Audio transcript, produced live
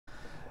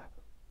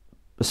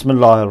بسم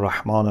الله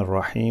الرحمن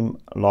الرحيم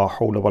لا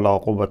حول ولا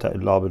قوة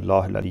إلا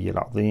بالله العلي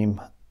العظيم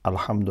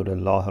الحمد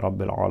لله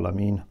رب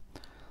العالمين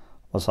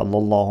وصلى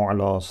الله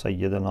على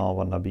سيدنا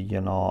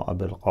ونبينا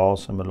أبي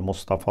القاسم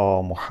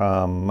المصطفى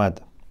محمد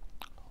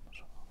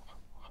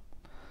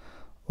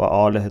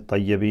وآله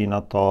الطيبين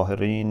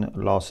الطاهرين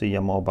لا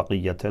سيما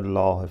بقية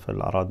الله في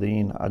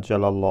الأرضين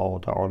أجل الله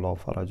تعالى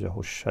فرجه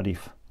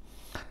الشريف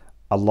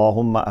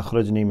اللهم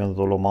أخرجني من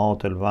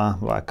ظلمات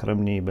الوهم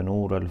وأكرمني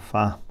بنور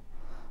الفهم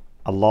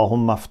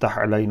اللهم افتح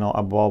علينا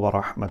أبواب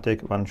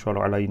رحمتك وانشر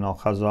علينا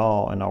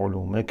خزائن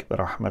علومك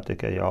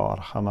برحمتك يا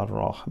أرحم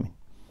الراحمين.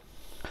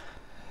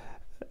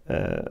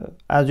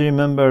 As you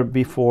remember,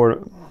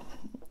 before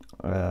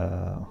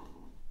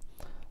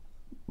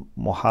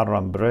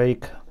Muharram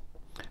break,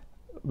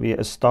 we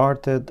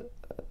started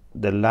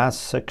the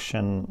last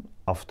section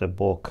of the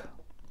book,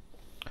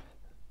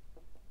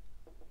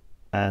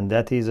 and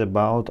that is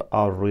about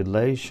our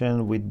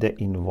relation with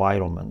the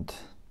environment.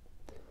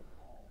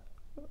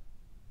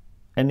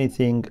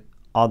 Anything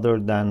other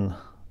than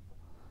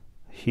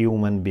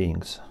human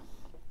beings.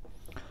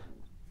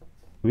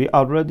 We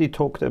already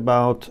talked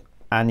about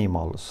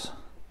animals,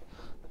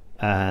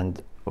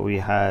 and we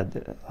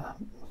had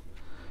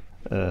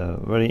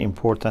very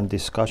important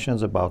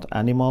discussions about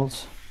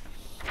animals.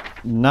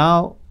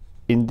 Now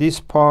in this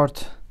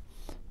part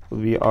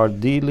we are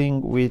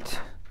dealing with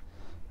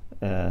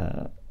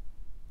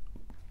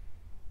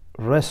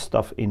rest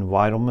of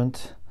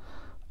environment.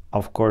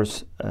 Of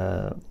course,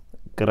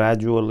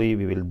 gradually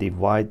we will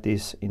divide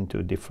this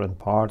into different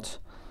parts,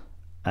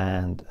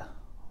 and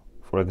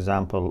for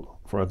example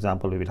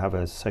we will have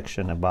a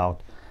section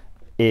about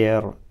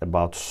air,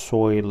 about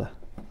soil,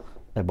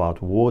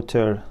 about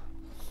water,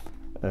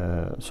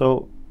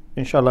 so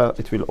inshallah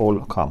it will all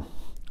come.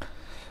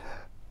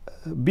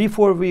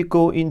 Before we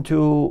go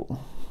into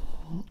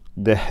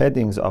the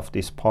headings of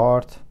this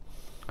part,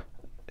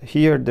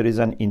 here there is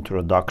an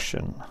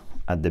introduction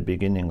at the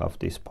beginning of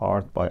this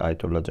part by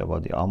Ayatollah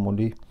Jawadi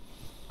Amuli.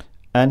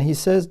 And he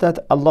says that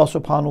Allah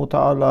subhanahu wa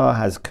ta'ala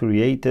has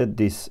created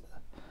this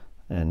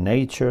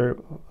nature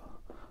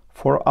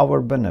for our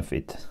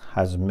benefit,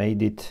 has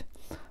made it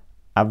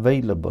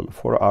available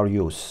for our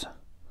use,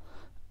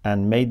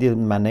 and made it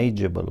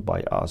manageable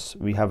by us.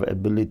 We have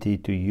ability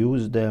to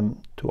use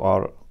them to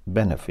our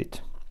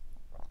benefit.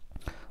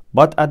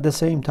 But at the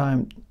same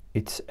time,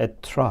 it's a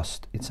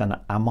trust, it's an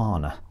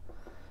amana,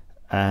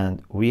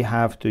 and we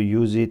have to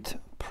use it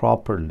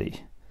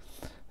properly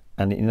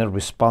and in a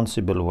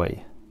responsible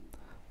way.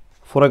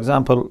 For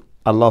example,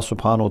 Allah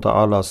subhanahu wa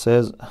ta'ala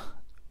says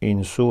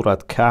in Surah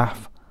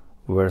Kahf,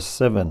 verse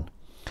 7,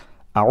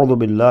 أعوذ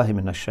بالله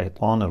من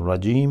الشيطان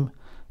الرجيم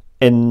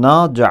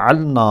إنا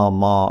جعلنا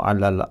ما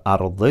على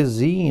الأرض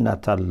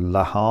زينة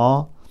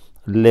لها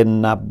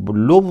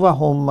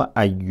لنبلوهم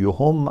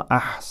أيهم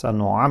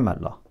أحسن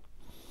عملا.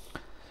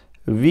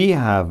 We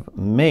have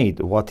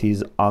made what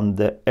is on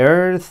the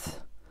earth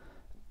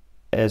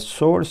a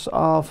source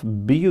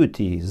of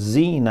beauty,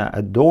 zina,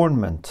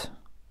 adornment.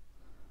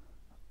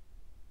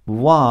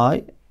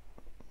 Why?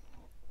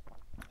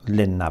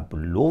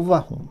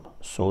 لنبلوهم,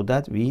 so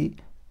that we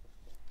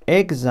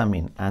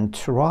examine and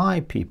try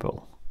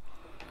people.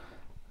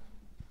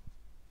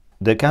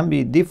 There can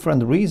be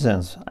different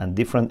reasons and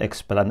different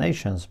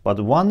explanations, but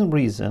one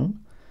reason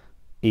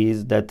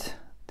is that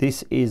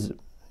this is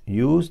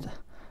used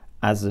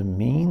as a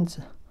means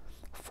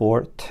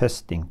for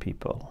testing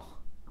people,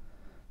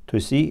 to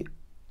see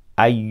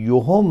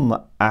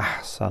أيهم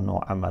أحسن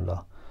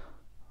عملا,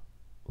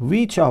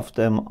 which of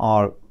them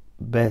are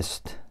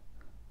best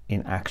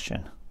in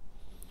action.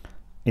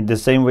 In the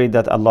same way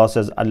that Allah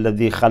says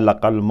الذي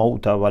خلق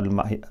الموت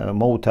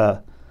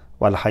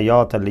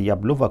والحياة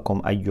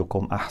ليبلوكم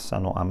أيكم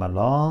أحسن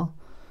عملا,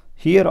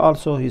 here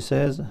also he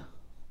says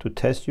to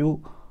test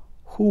you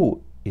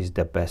who is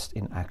the best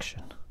in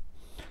action,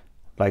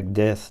 like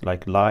death,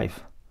 like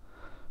life.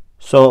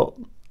 So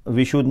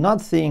we should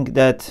not think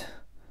that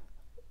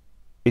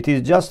it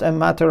is just a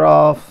matter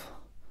of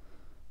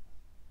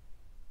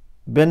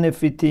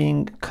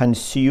benefiting,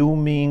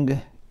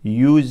 consuming,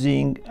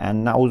 using,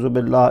 and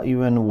na'uzubillah,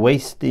 even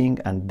wasting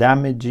and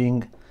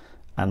damaging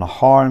and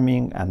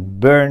harming and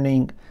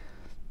burning.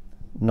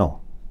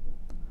 No.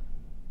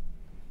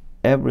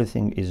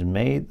 Everything is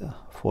made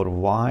for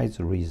wise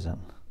reason.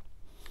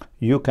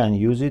 You can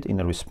use it in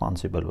a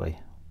responsible way.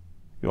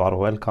 You are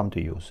welcome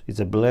to use. It's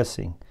a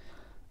blessing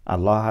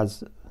Allah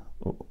has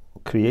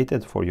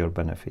created for your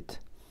benefit.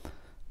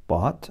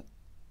 But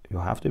you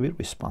have to be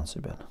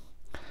responsible.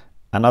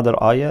 Another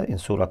ayah in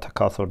Surah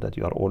Takathur that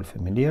you are all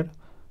familiar,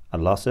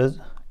 Allah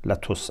says,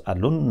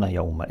 لَتُسْأَلُنَّ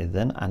يَوْمَئِذٍ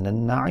عَنِ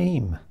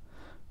النَّعِيمِ.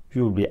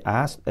 You will be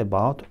asked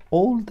about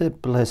all the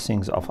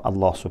blessings of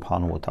Allah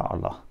subhanahu wa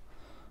ta'ala.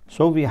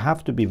 So we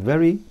have to be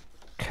very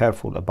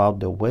careful about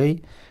the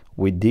way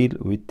we deal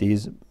with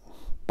these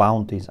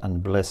bounties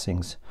and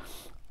blessings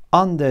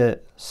on the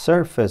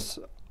surface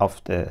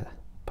of the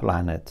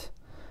planet,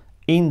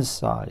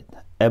 inside,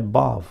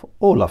 above,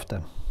 all of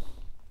them.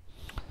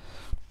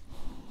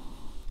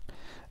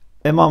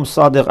 Imam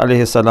Sadiq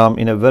alayhi salam,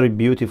 in a very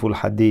beautiful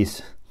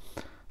hadith,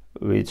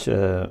 which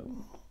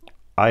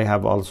I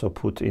have also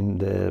put in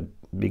the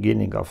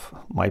beginning of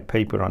my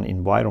paper on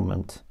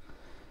environment,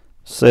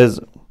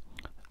 says,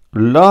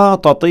 لا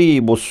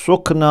تطيب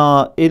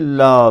السكنى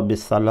إلا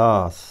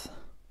بالثلاث.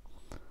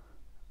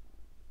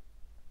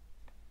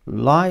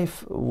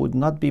 Life would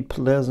not be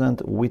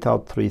pleasant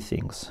without three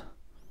things.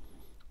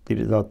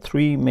 There are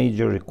three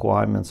major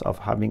requirements of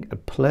having a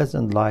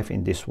pleasant life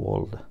in this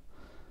world.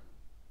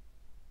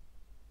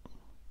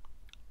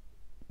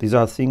 These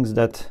are things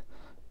that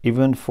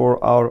even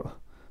for our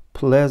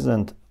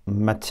pleasant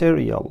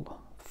material,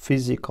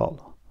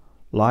 physical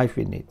life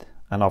we need.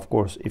 And of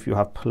course, if you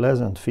have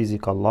pleasant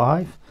physical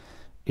life,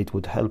 it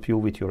would help you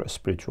with your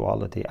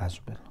spirituality as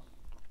well.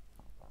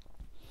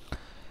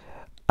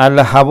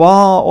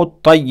 Al-Hawa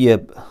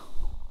al-Tayyib,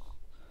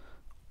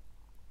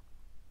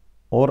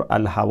 or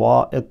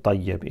Al-Hawa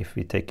al-Tayyib, if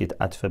we take it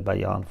atf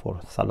bayan for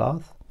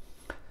thalath,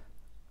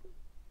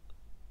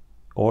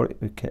 or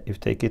if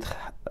take it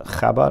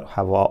khabar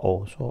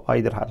hawa'o, so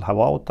either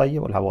al-Hawa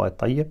al-Tayyib or al-Hawa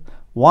al-Tayyib.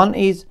 One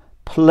is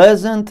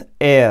pleasant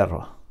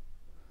air.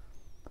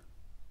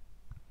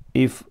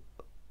 If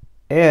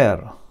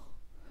air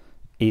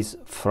is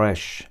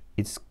fresh,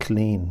 it's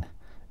clean,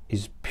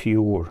 is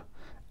pure,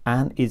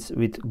 and it's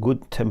with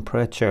good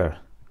temperature,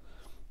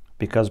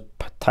 because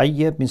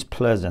tayyib means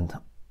pleasant,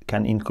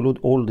 can include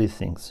all these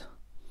things.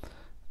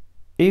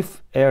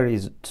 If air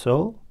is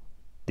so,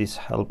 this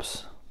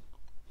helps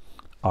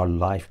our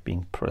life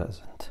being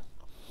pleasant.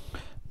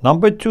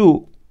 Number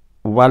two,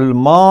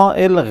 وَالْمَاءِ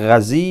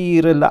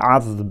الْغَزِيرِ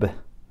الْعَذْبِ,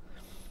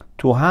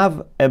 to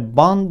have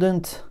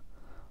abundant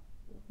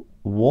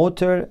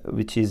water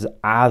which is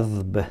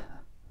azb.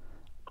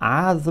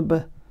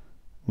 Azb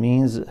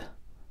means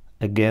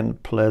again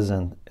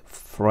pleasant,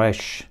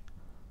 fresh,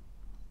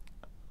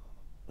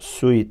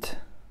 sweet.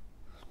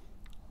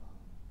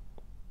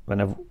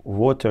 When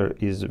water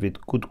is with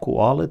good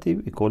quality,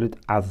 we call it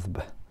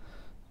azb.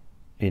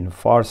 In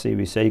Farsi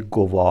we say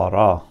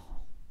govara,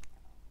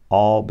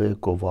 ab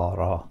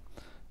govara.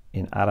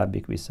 In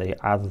Arabic we say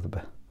azb.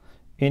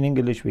 In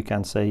English we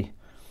can say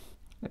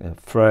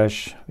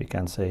fresh, we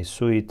can say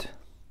sweet,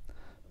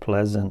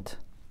 pleasant.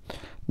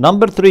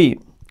 Number three,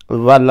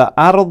 wal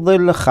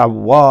ardil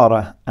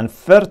khawara, and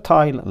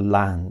fertile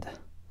land.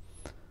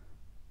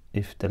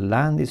 If the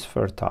land is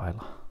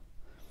fertile,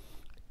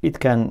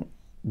 it can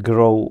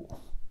grow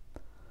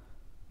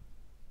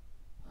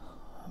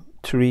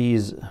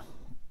trees,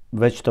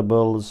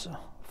 vegetables,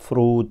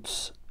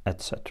 fruits,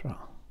 etc.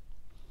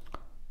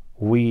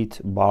 Wheat,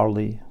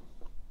 barley.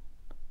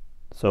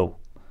 So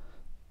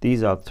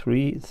these are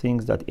three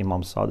things that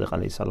Imam Sadiq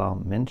alayhi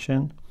salam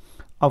mentioned.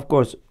 Of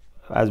course,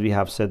 as we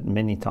have said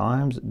many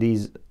times,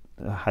 these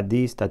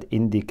hadiths that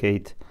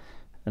indicate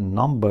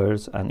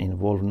numbers and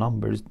involve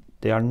numbers,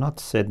 they are not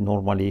said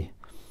normally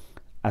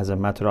as a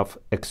matter of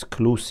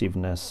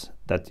exclusiveness,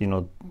 that, you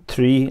know,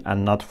 3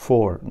 and not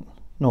 4.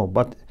 No,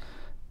 but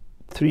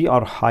 3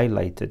 are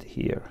highlighted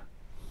here.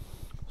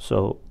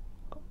 So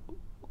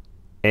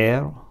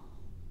air,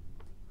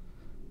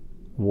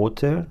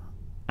 water,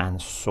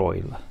 and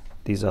soil.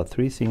 These are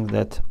 3 things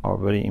that are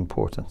very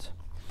important.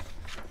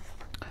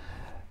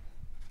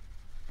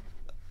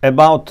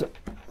 About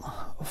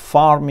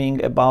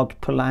farming, about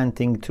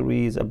planting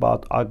trees,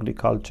 about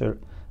agriculture,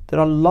 there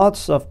are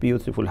lots of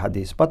beautiful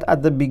hadiths. But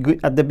at the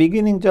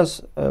beginning,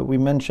 just we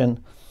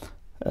mentioned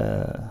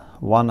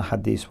one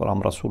hadith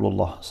from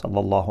Rasulullah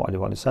sallallahu alaihi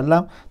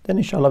wasallam. Then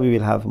inshallah we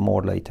will have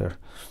more later.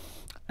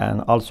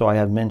 And also I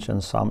have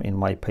mentioned some in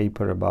my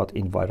paper about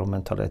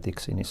environmental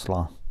ethics in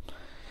Islam.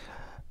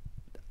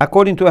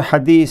 According to a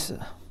hadith,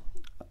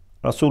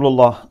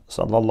 Rasulullah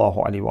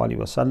sallallahu alaihi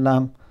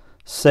wasallam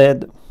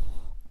said,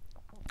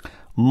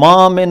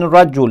 ما من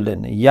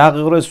رجل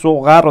يغرس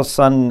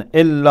غرسا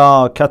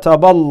إلا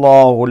كتب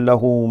الله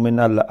له من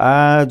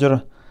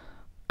الأجر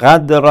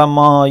قدر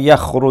ما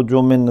يخرج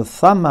من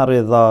ثمر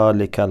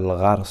ذلك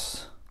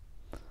الغرس.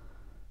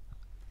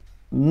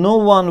 No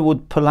one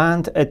would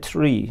plant a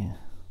tree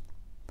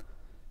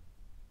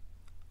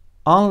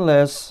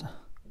unless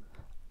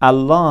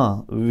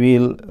Allah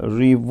will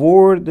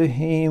reward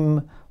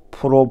him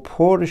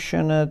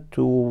proportionate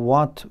to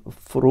what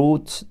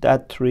fruits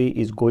that tree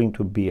is going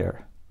to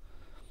bear.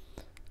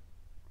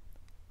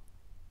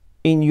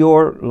 In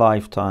your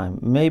lifetime,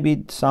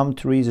 maybe some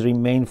trees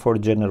remain for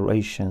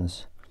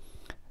generations.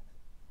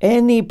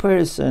 Any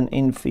person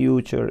in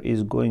future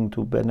is going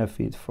to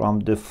benefit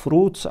from the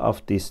fruits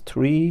of this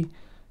tree.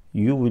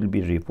 You will be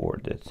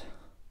rewarded.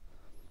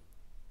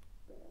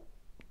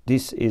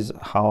 This is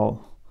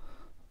how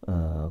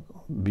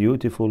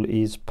beautiful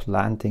is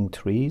planting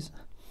trees,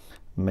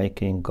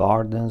 making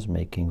gardens,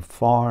 making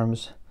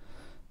farms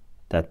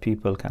that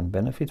people can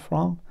benefit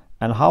from,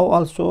 and how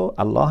also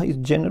Allah is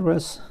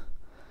generous,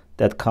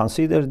 that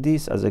consider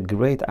this as a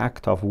great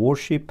act of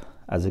worship,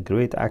 as a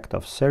great act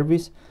of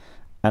service.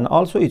 And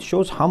also it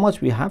shows how much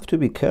we have to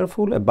be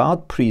careful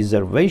about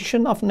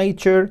preservation of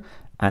nature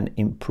and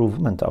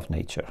improvement of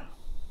nature.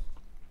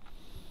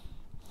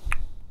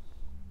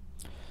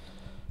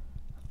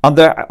 On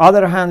the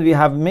other hand, we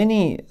have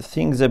many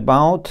things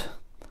about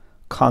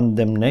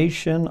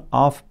condemnation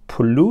of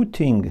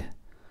polluting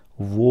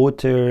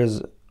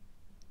waters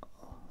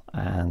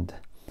and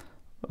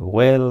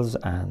wells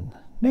and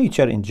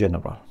nature in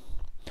general.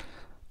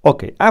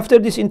 Okay, after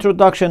this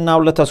introduction, now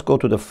let us go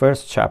to the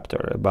first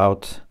chapter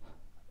about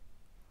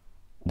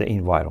the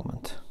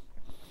environment.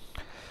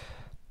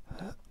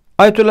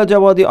 Ayatollah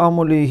Jawadi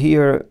Amuli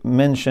here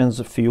mentions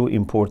a few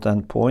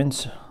important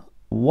points.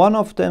 One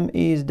of them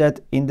is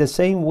that in the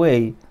same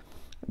way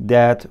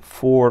that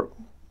for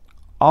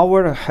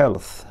our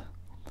health,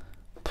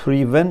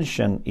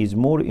 prevention is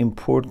more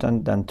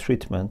important than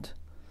treatment,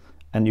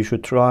 and you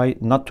should try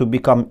not to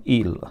become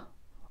ill.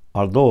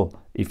 Although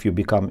if you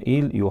become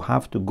ill, you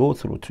have to go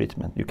through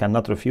treatment. You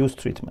cannot refuse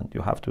treatment.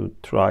 You have to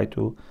try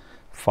to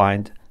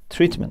find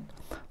treatment.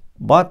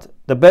 But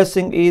the best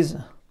thing is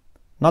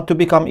not to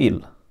become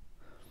ill,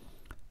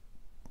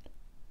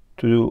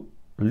 to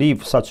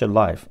live such a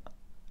life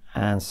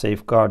and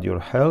safeguard your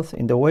health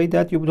in the way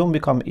that you don't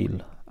become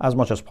ill as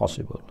much as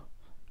possible,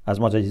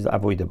 as much as is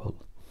avoidable.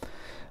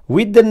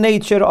 With the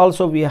nature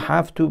also, we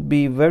have to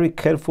be very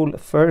careful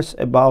first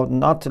about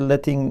not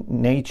letting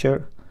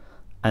nature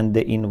and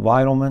the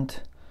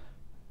environment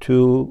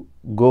to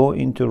go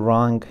into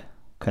wrong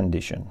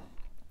condition.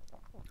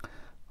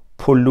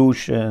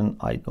 Pollution,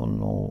 I don't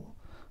know,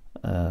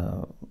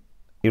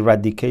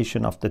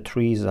 eradication of the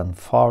trees and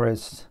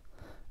forests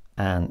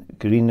and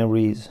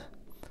greeneries,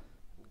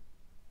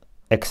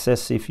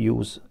 excessive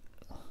use,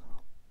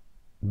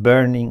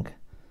 burning,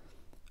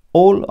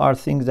 all are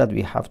things that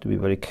we have to be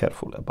very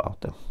careful about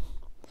them.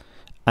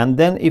 And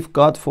then if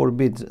God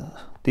forbid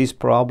these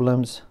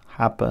problems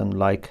happen,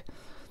 like,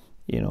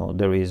 you know,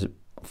 there is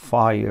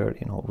fire,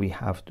 you know, we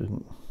have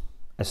to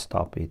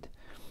stop it.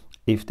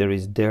 If there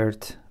is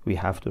dirt, we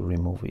have to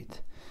remove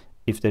it.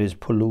 If there is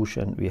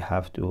pollution, we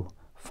have to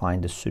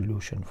find a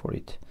solution for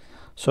it.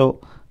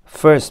 So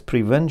first,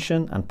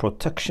 prevention and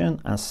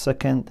protection, and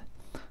second,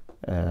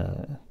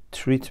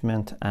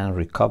 treatment and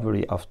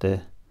recovery of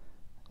the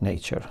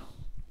nature.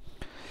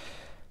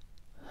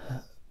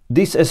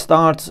 This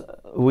starts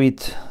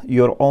with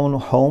your own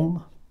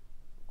home.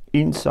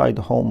 Inside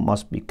home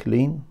must be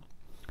clean.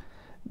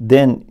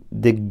 Then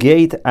the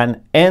gate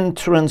and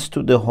entrance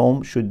to the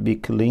home should be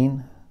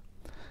clean.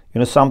 You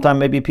know, sometimes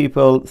maybe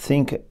people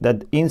think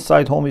that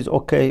inside home is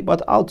okay,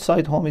 but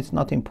outside home is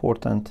not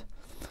important.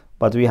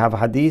 But we have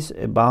hadith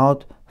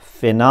about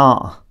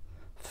fina.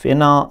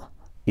 Fina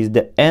is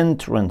the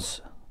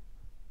entrance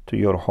to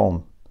your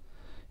home.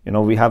 You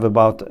know, we have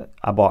about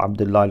Abu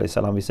Abdullah alayhi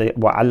salam, we say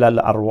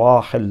وَعَلَى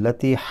الْأَرْوَاحِ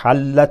الَّتِي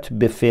حَلَّتْ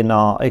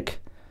بِفِنَائِكَ.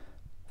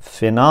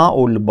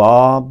 Fina'ul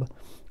Bab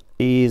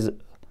is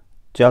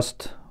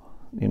just,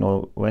 you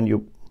know, when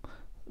you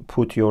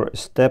put your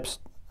steps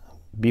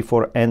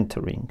before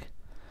entering.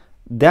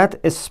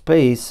 That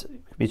space,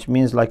 which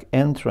means like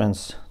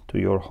entrance to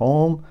your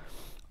home,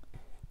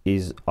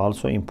 is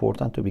also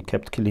important to be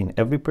kept clean.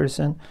 Every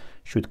person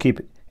should keep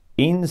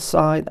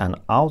inside and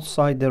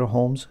outside their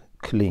homes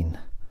clean.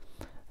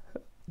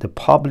 The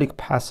public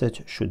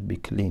passage should be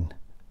clean.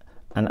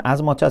 And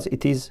as much as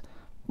it is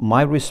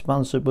my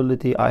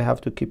responsibility, I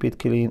have to keep it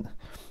clean.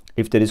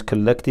 If there is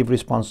collective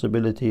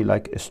responsibility,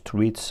 like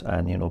streets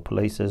and, you know,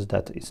 places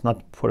that it's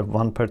not for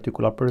one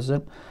particular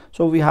person,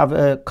 so we have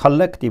a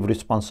collective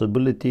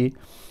responsibility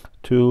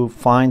to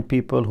find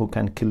people who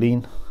can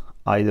clean,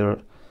 either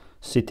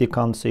city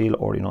council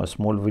or, you know,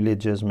 small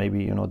villages,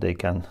 maybe, you know, they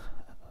can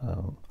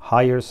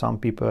hire some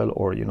people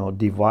or, you know,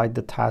 divide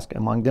the task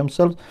among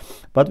themselves.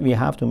 But we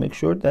have to make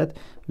sure that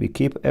we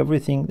keep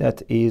everything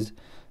that is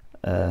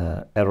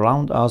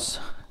around us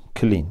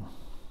clean.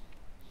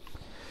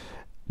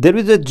 There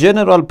is a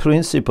general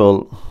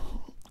principle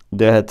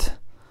that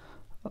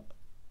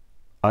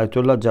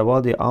Ayatollah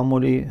Jawadi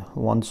Amuli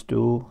wants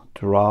to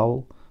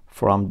draw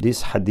from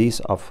this hadith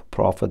of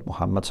Prophet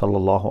Muhammad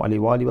sallallahu alaihi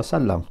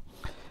wasallam.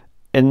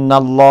 Inna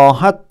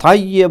Allah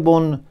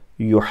tayyibun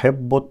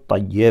yuhibbu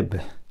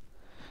tayyib,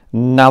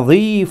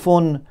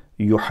 nadhifun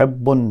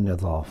yuhibbu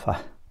nidhafa.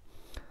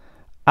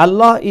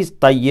 Allah is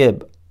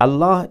tayyib.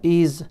 Allah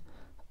is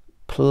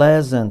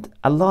pleasant.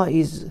 Allah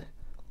is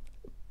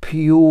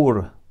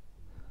pure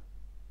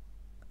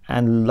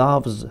and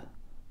loves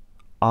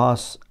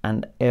us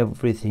and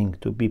everything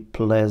to be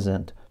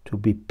pleasant, to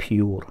be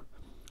pure.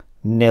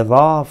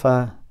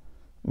 Nidhafa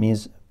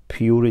means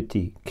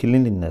purity,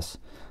 cleanliness.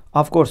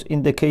 Of course,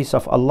 in the case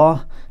of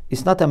Allah,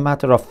 it's not a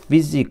matter of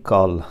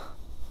physical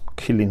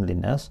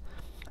cleanliness,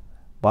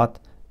 but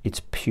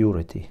it's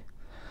purity.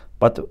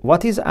 But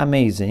what is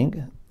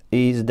amazing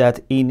is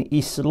that in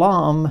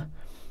Islam,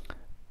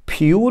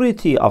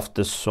 purity of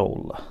the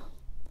soul,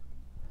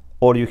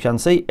 or you can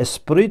say a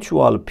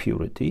spiritual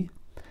purity,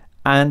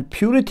 and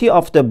purity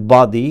of the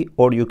body,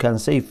 or you can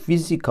say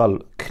physical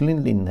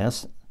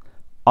cleanliness,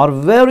 are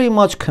very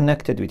much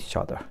connected with each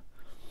other.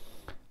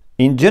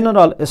 In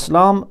general,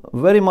 Islam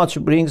very much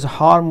brings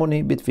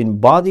harmony between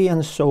body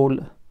and soul,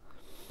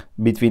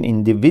 between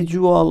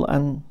individual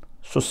and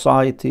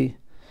society,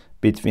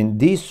 between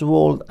this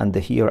world and the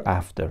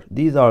hereafter.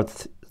 These are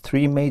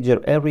three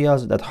major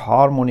areas that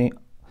harmony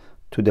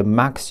to the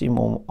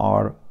maximum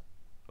are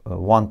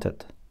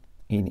wanted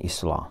in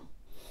Islam.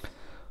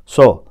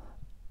 So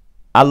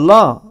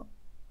Allah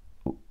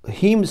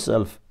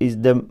himself is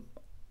the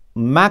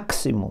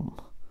maximum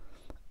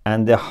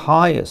and the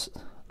highest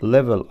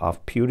level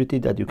of purity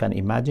that you can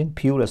imagine,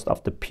 purest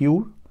of the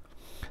pure,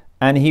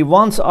 and he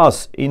wants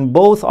us in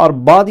both our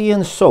body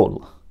and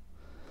soul,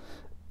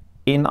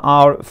 in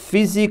our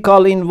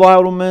physical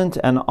environment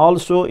and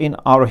also in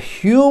our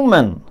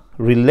human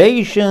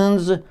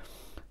relations,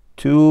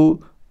 to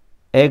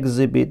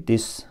exhibit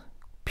this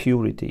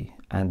purity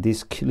and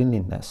this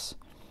cleanliness.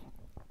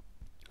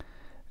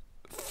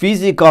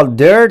 Physical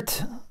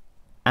dirt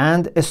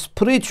and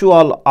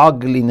spiritual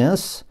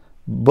ugliness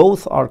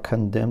both are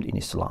condemned in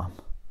Islam.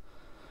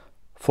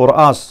 For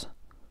us,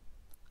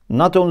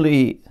 not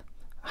only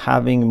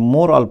having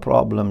moral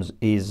problems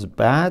is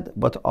bad,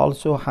 but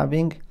also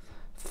having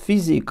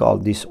physical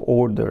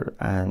disorder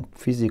and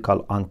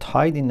physical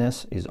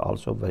untidiness is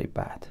also very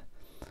bad.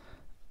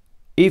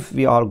 If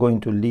we are going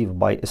to live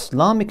by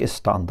Islamic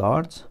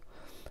standards,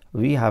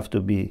 we have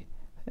to be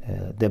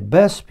the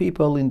best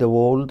people in the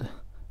world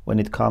when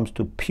it comes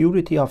to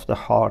purity of the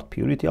heart,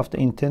 purity of the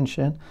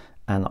intention,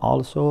 and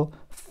also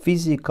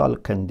physical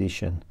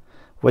condition,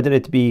 whether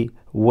it be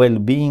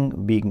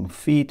well-being, being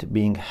fit,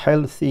 being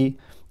healthy,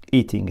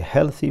 eating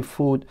healthy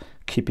food,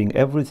 keeping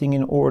everything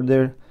in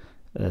order,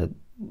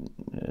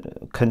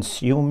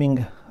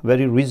 consuming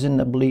very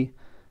reasonably,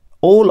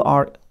 all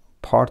are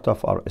part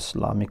of our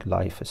Islamic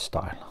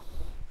lifestyle.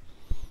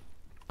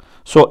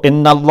 So,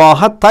 inna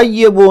Allaha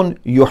tayyibun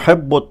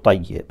yuhibbu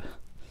tayyib.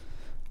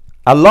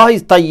 Allah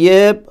is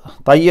tayyib.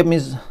 Tayyib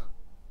means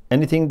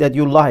anything that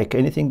you like,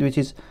 anything which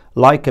is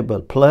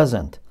likable,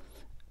 pleasant,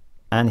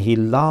 and he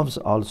loves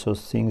also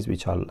things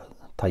which are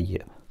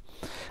tayyib.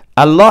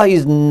 Allah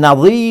is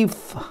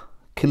nadhif,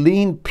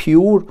 clean,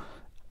 pure.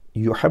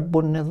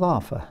 Yuhibbu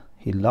nidhafa.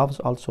 He loves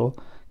also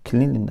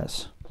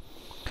cleanliness.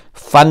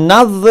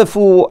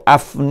 فَنَظِّفُوا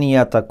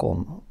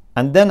أَفْنِيَتَكُمْ.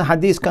 And then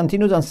hadith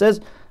continues and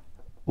says,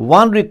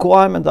 one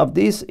requirement of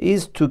this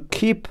is to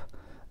keep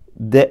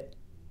the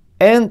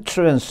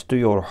entrance to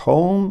your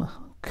home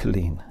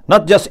clean.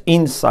 Not just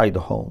inside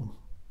the home.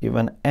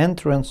 Even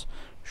entrance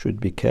should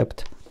be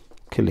kept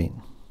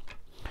clean.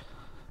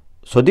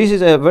 So this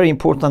is a very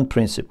important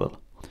principle.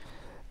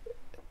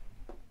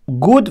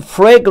 Good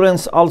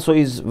fragrance also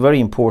is very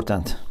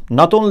important.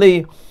 Not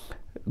only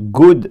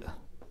good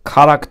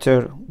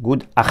character,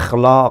 good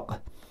akhlaq,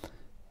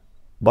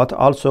 but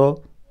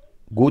also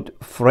good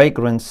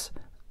fragrance,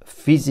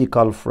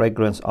 physical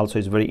fragrance also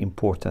is very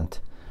important.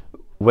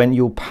 When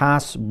you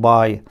pass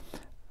by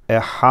a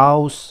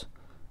house,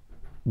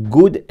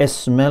 good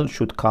smell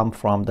should come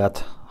from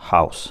that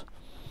house.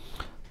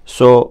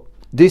 So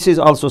this is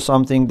also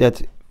something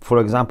that, for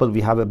example,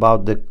 we have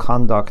about the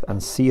conduct and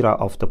seerah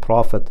of the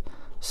Prophet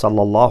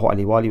sallallahu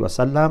alaihi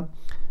wasallam,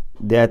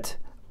 that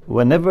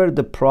whenever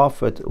the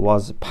Prophet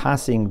was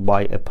passing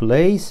by a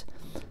place,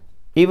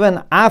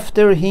 even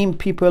after him,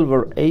 people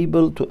were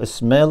able to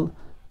smell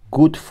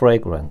good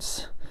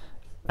fragrance.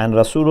 And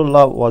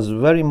Rasulullah was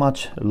very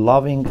much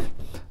loving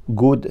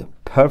good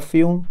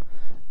perfume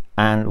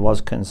and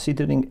was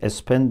considering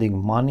spending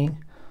money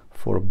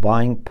for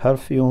buying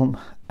perfume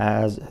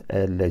as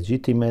a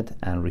legitimate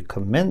and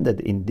recommended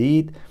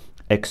indeed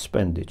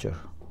expenditure.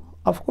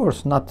 Of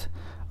course, not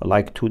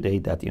like today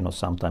that, you know,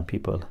 sometimes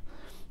people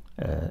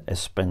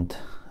spend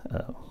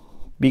a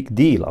big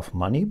deal of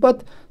money,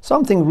 but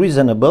something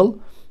reasonable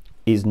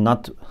is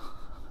not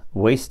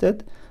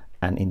wasted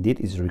and indeed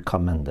is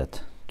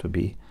recommended to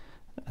be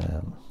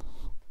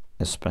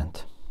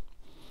spent.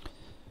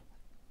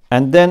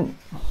 And then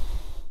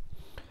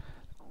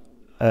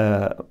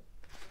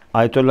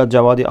Ayatollah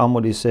Jawadi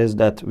Amuli says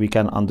that we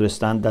can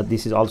understand that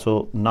this is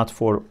also not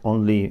for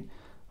only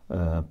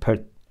a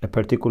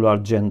particular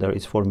gender.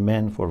 It's for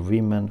men, for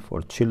women,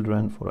 for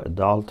children, for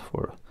adult,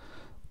 for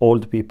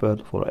old people,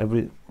 for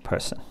every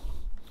person.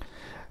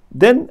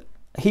 Then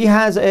he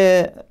has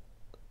a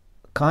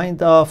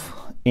kind of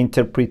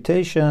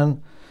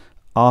interpretation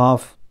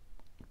of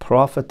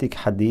prophetic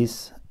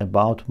hadith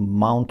about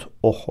Mount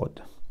Uhud.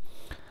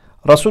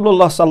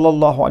 Rasulullah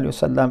sallallahu alaihi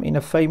wasallam in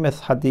a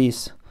famous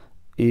hadith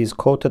is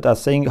quoted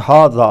as saying,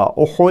 "Hadha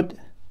Uhud."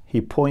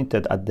 He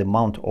pointed at the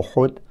Mount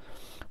Uhud.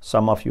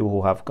 Some of you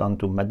who have gone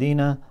to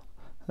Medina,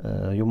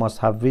 you must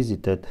have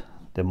visited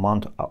the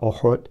Mount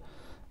Uhud,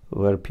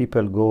 where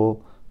people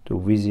go to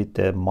visit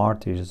the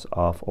martyrs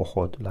of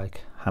Uhud,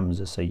 like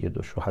Hamza Sayyid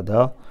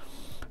al-Shuhada.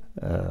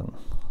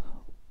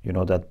 You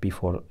know that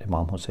before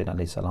Imam Hussein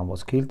alayhi salam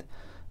was killed,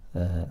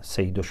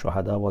 Sayyid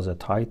al-Shuhada was a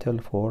title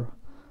for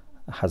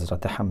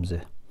Hazrat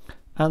Hamza.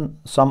 And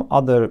some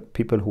other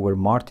people who were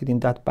martyred in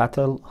that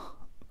battle.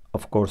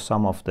 Of course,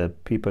 some of the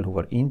people who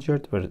were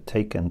injured were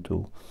taken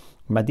to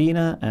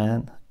Medina,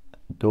 and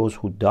those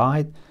who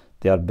died,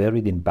 they are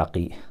buried in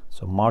Baqi.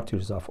 So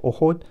martyrs of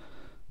Uhud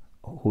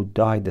who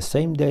died the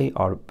same day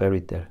are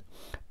buried there.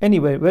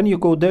 Anyway, when you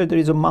go there, there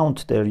is a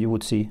mount there. You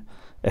would see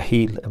a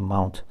hill, a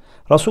mount.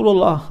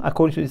 Rasulullah,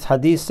 according to this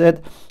hadith,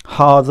 said,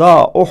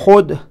 هذا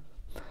أحد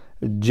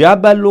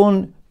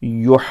جبل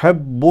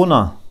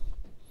يحبنا.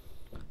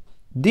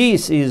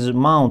 This is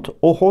Mount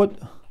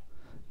Uhud.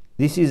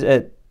 This is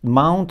a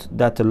mount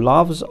that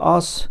loves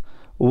us.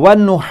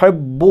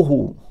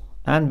 وَنُحِبُّهُ,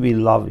 and we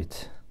love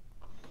it.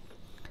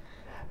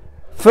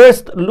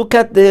 First, look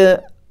at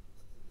the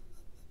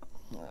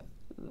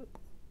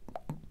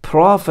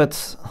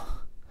Prophet's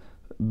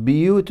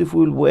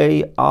beautiful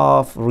way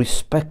of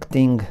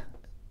respecting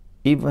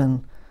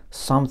even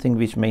something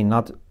which may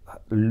not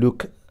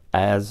look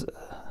as,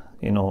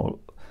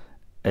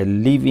 a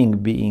living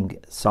being,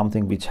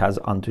 something which has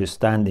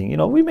understanding.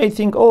 We may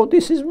think, oh,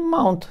 this is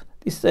mount,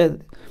 this is,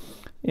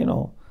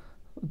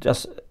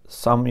 just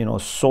some,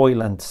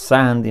 soil and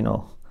sand,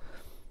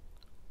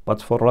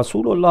 But for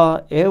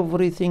Rasulullah,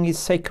 everything is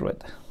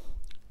sacred.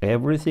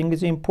 Everything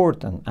is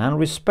important and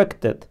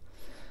respected.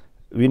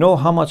 We know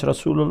how much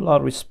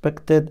Rasulullah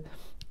respected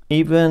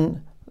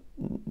even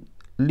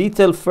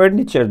little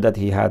furniture that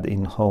he had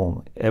in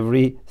home.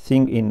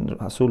 Everything in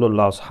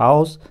Rasulullah's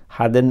house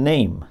had a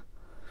name.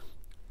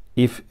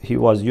 If he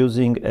was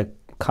using a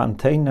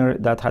container,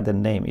 that had a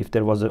name. If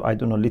there was a,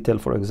 little,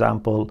 for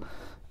example,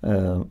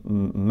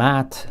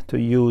 mat to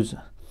use,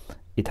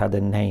 it had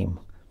a name.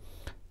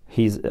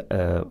 His,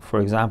 for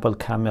example,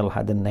 camel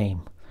had a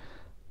name.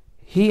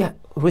 He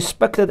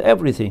respected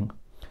everything.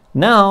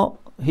 Now,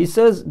 he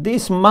says,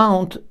 this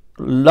mount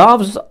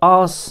loves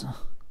us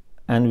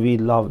and we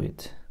love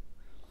it.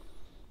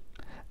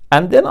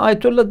 And then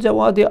Ayatollah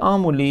Jawadi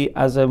Amuli,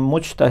 as a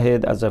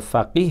mujtahid, as a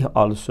faqih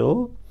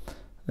also,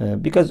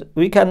 because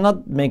we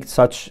cannot make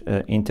such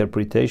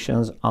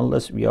interpretations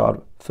unless we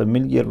are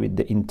familiar with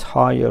the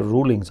entire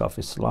rulings of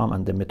Islam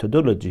and the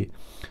methodology.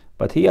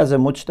 But he, as a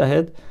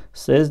mujtahid,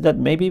 says that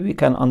maybe we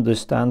can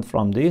understand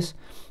from this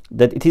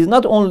that it is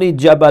not only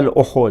Jabal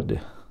Uhud.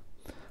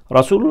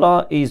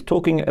 Rasulullah is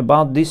talking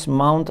about this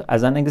mount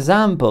as an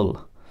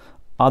example.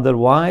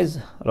 Otherwise,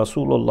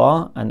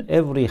 Rasulullah and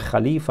every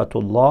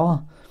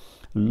Khalifatullah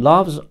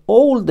loves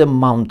all the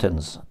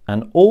mountains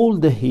and all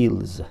the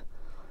hills,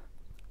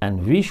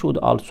 and we should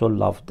also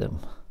love them.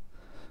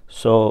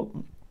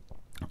 So,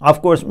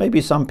 of course, maybe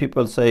some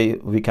people say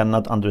we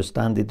cannot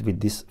understand it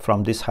with this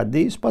from this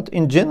hadith, but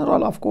in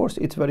general, of course,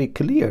 it's very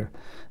clear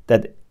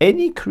that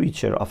any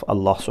creature of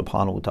Allah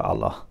subhanahu wa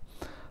ta'ala,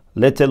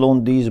 let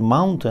alone these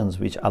mountains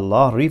which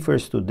Allah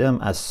refers to them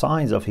as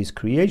signs of His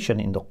creation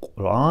in the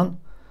Quran,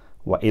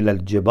 وَإِلَى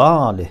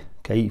الْجِبَالِ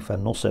كَيْفَ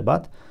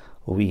نُصِبَتْ,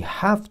 we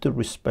have to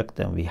respect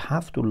them, we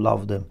have to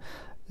love them,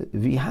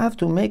 we have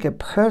to make a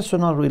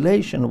personal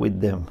relation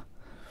with them.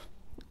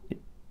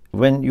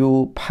 When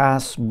you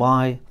pass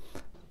by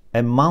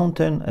a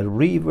mountain, a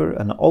river,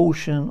 an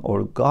ocean,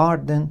 or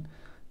garden,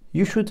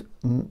 you should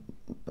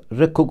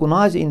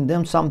recognize in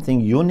them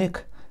something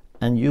unique,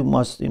 and you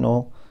must,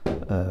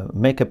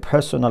 make a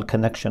personal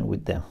connection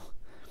with them.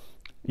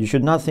 You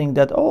should not think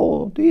that,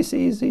 oh, this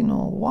is,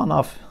 one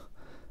of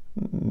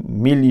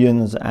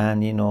millions,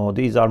 and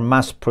these are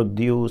mass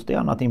produced, they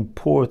are not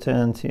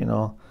important.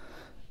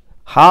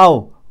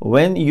 How,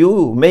 when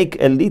you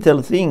make a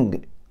little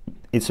thing,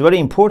 it's very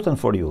important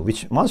for you,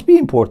 which must be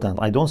important.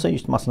 I don't say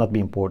it must not be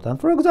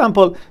important. For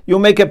example, you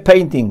make a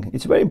painting,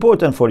 it's very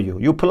important for you.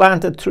 You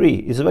plant a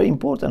tree, it's very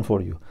important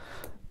for you.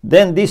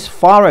 Then this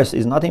forest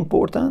is not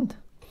important.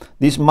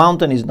 This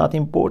mountain is not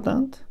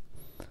important.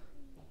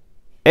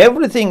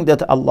 Everything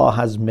that Allah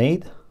has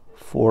made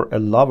for a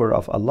lover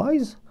of Allah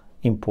is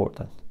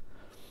important.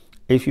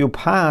 If you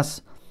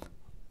pass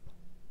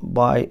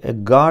by a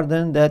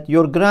garden that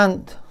your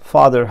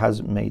grandfather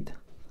has made,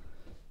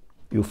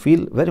 you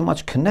feel very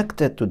much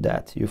connected to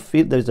that. You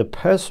feel there's a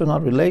personal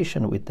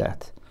relation with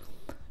that.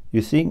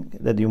 You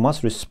think that you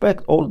must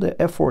respect all the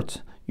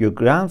efforts your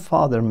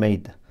grandfather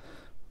made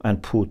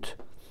and put.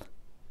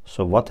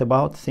 So what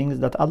about things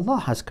that Allah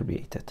has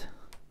created?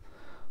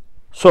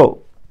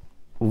 So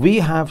we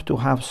have to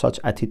have such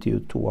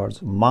attitude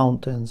towards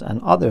mountains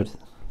and other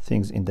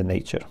things in the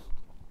nature.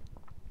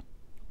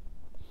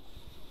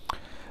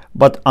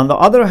 But on the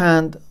other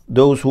hand,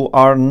 those who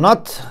are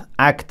not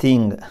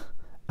acting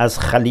as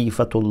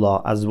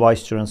Khalifatullah, as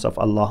vicegerents of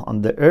Allah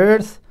on the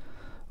earth,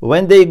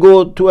 when they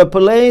go to a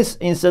place,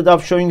 instead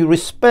of showing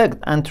respect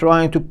and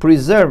trying to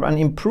preserve and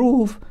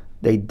improve,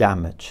 they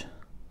damage.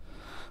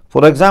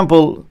 For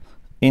example,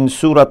 in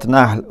Surah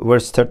Nahl,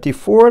 verse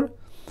 34,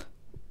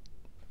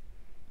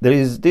 there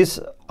is this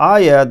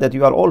ayah that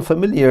you are all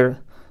familiar,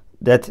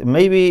 that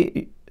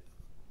maybe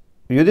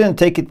you didn't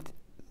take it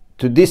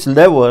to this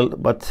level,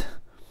 but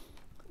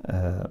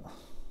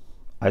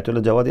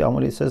Ayatollah Jawadi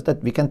Amuli says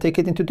that we can take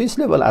it into this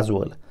level as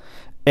well.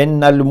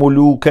 إِنَّ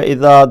الْمُلُوكَ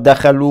إِذَا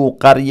دَخَلُوا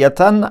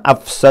قَرْيَةً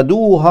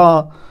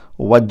أَفْسَدُوهَا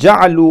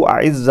وَجَعَلُوا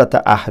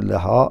أَعِزَّةَ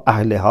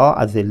أَهْلِهَا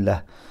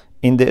أَذِلَّةً.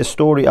 In the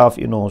story of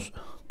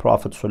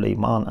Prophet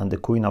Sulaiman and the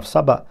Queen of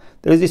Saba,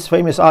 there is this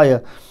famous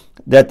ayah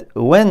that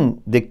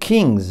when the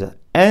kings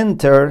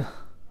enter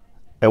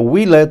a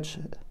village,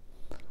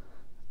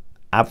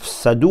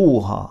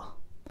 أَفْسَدُوهَا,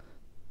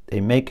 they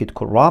make it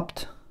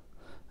corrupt,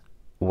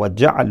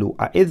 وَجَعَلُوا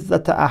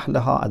أَعِزَّةَ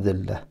أَهْلَهَا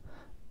أَذِلَّةً,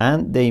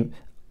 and they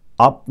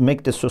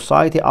make the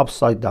society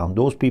upside down.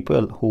 Those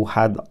people who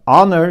had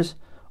honors,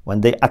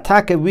 when they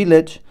attack a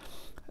village,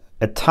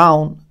 a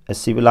town, a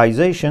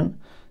civilization,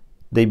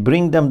 they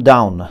bring them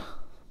down.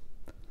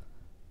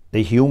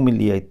 They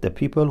humiliate the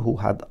people who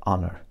had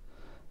honor.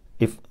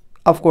 If,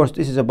 of course,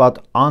 this is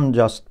about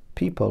unjust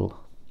people,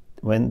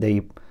 when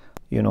they,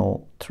 you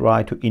know,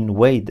 try to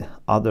invade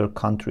other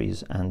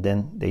countries, and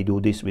then they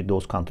do this with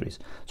those countries.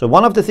 So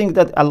one of the things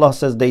that Allah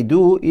says they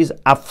do is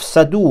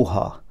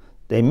afsaduha.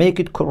 They make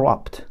it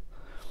corrupt.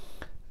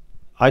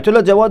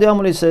 Ayatollah Jawadi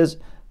Amuli says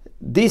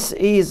this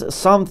is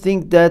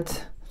something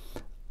that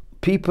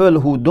people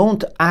who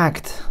don't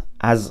act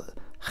as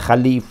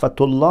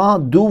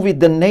Khalifatullah do with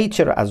the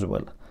nature as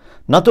well.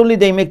 Not only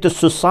they make the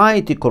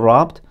society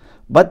corrupt,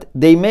 but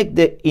they make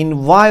the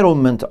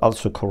environment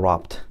also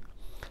corrupt.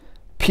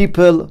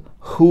 People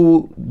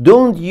who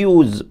don't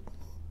use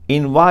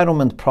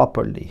environment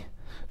properly,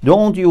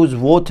 don't use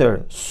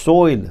water,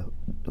 soil,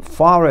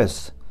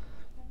 forests,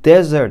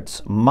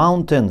 deserts,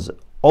 mountains,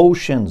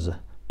 oceans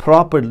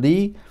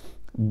properly,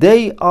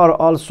 they are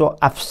also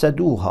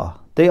afsaduha.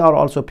 They are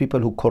also people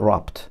who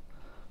corrupt,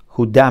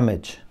 who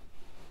damage.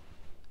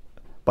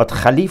 But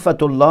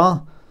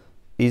Khalifatullah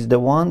is the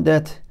one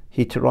that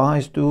he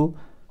tries to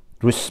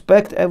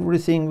respect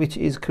everything which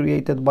is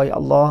created by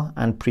Allah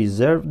and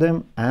preserve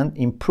them and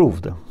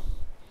improve them.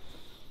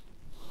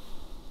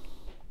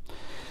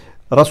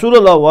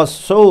 Rasulullah was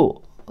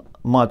so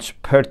much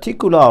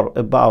particular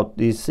about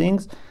these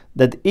things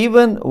that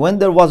even when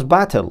there was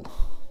battle,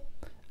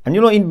 and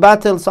you know, in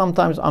battle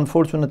sometimes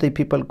unfortunately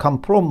people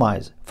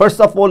compromise. First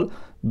of all,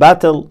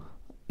 battle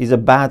is a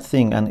bad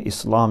thing, and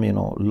Islam, you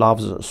know,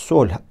 loves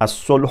sulh.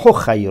 As-sulhu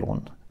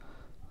khayrun.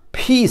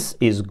 Peace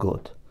is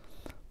good.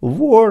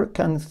 War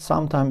can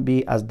sometimes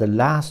be as the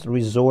last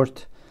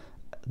resort,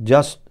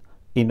 just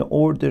in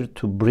order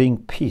to bring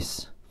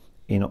peace,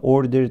 in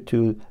order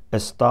to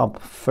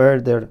stop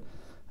further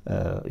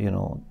you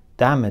know,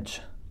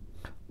 damage.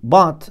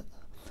 But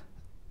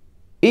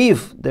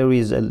if there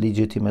is a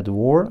legitimate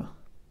war,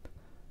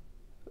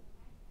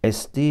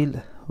 still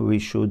we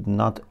should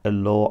not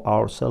allow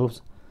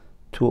ourselves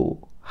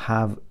to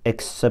have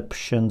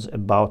exceptions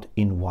about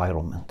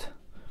environment.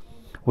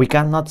 We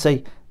cannot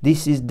say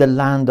this is the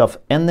land of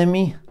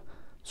enemy,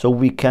 so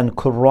we can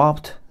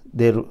corrupt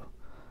their,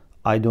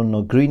 I don't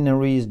know,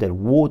 greeneries, their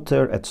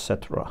water,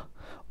 etc.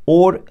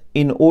 Or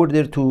in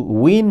order to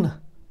win,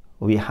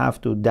 we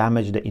have to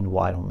damage the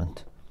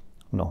environment.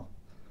 No.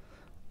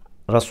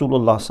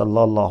 Rasulullah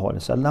sallallahu alaihi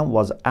wasallam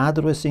was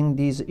addressing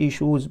these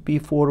issues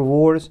before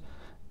wars,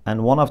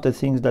 and one of the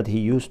things that he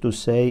used to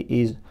say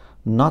is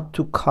not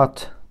to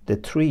cut the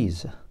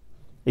trees,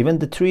 even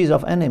the trees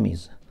of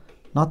enemies,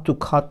 not to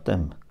cut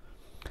them.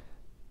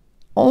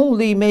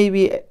 Only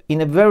maybe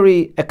in a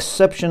very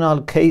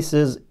exceptional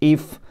cases,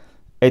 if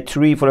a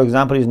tree, for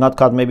example, is not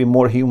cut, maybe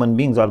more human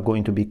beings are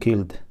going to be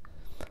killed.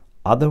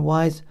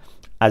 Otherwise,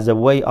 as a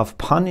way of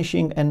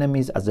punishing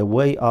enemies, as a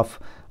way of,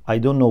 I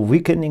don't know,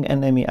 weakening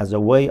enemy, as a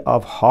way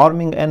of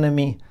harming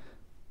enemy,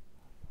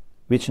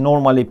 which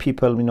normally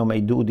people, you know, may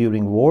do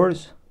during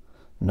wars,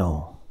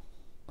 no.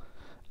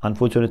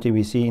 Unfortunately,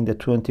 we see in the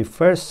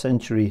 21st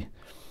century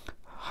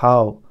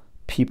how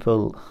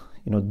people,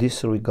 you know,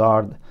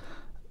 disregard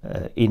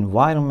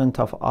environment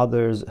of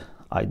others,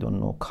 I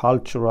don't know,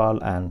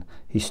 cultural and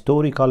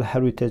historical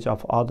heritage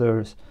of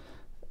others,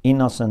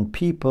 innocent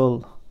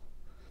people,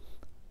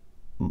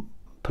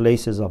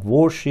 places of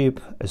worship,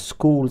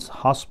 schools,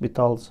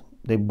 hospitals.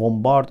 They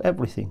bombard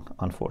everything,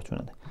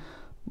 unfortunately.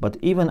 But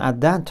even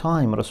at that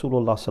time,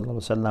 Rasulullah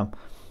sallallahu alaihi wasallam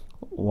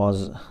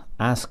was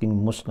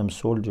asking Muslim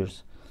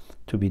soldiers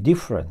to be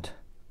different,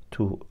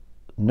 to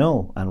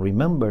know and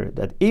remember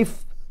that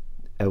if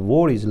a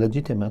war is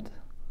legitimate,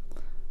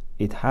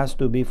 it has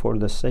to be for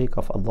the sake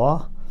of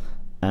Allah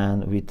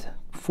and with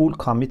full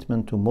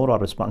commitment to moral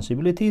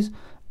responsibilities.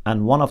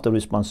 And one of the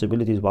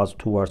responsibilities was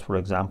towards, for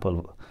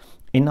example,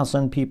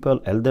 innocent people,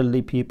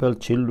 elderly people,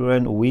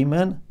 children,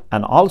 women,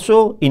 and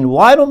also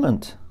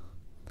environment.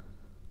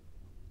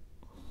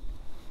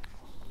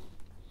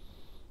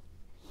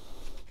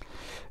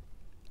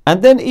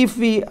 And then if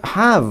we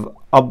have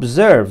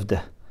observed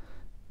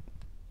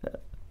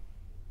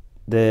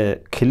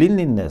the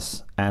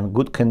cleanliness and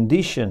good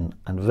condition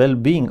and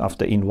well-being of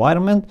the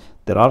environment,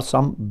 there are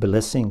some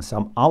blessings,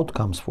 some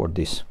outcomes for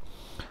this.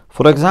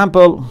 For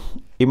example,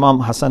 Imam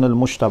Hassan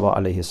al-Mushtaba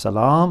alayhi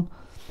salam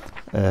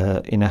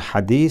in a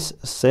hadith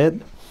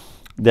said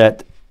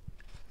that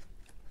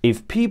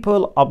if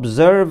people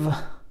observe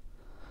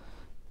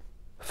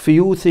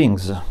few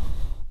things,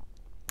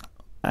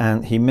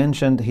 and he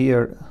mentioned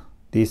here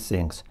these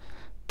things,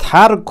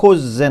 tarku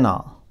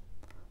zina,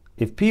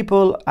 if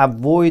people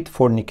avoid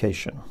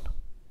fornication,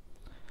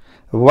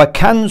 wa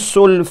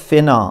kansul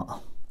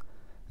fina,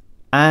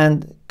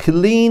 and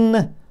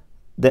clean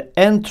the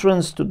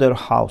entrance to their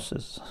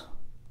houses,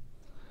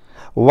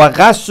 wa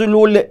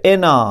ghaslul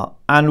ina,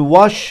 and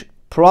wash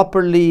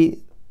properly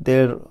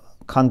their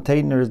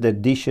containers, their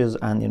dishes,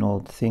 and you know,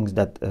 things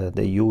that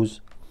they use,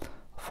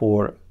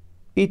 for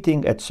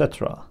eating,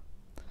 etc.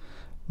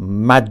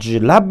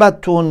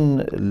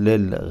 Majlabatun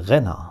lil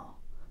ghina.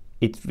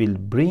 It will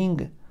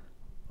bring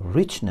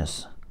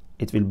richness.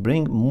 It will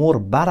bring more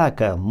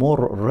barakah,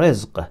 more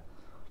rizq.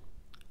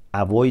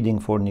 Avoiding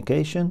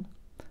fornication.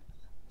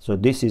 So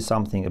this is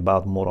something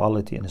about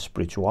morality and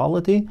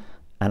spirituality.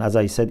 And as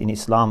I said, in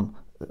Islam,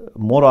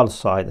 moral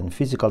side and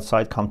physical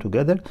side come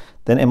together.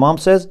 Then Imam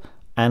says,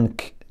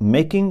 and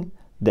making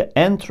the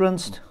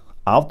entrance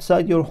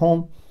outside your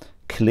home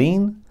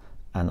clean,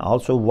 and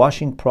also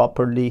washing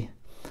properly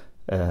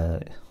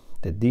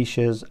the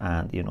dishes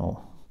and, you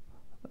know,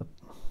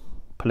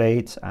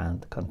 plates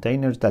and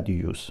containers that you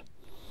use.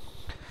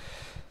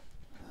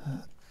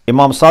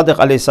 Imam Sadiq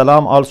alayhi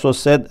salam also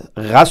said,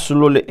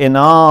 غسل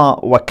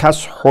الإناء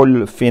وكسح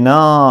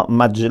الفناء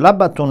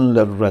مجلبة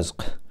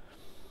للرزق.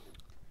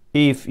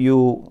 If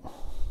you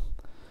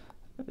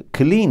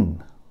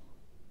clean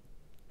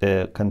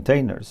the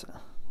containers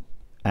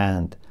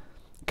and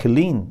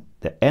clean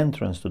the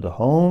entrance to the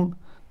home,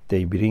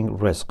 they bring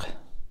rizq.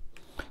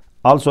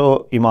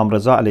 Also, Imam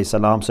Raza alayhi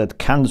salam said,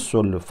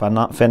 Kansul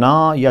fana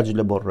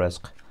yajlibu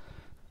rizq.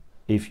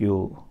 If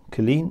you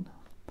clean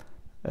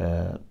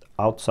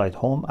outside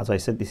home, as I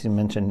said, this is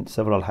mentioned in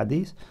several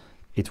hadiths,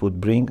 it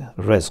would bring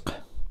rizq.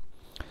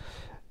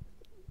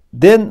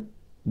 Then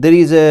there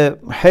is a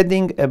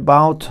heading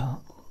about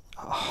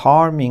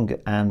harming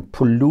and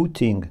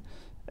polluting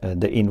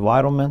the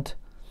environment.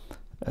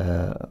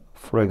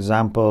 For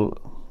example,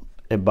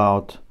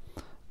 about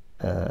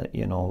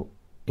you know,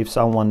 if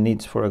someone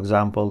needs, for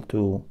example,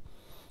 to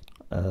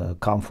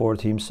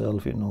comfort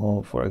himself, you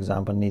know, for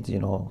example, needs, you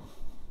know,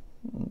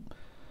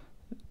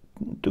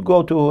 to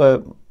go to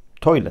a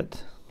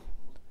toilet,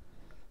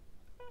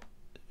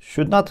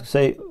 should not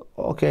say,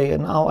 okay,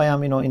 and now I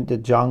am, you know, in the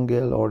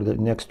jungle or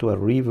next to a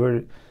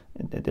river,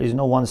 there is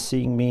no one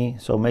seeing me,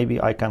 so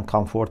maybe I can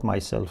comfort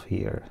myself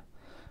here.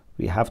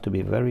 We have to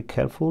be very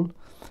careful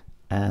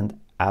and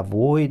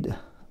avoid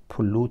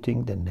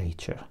polluting the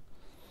nature,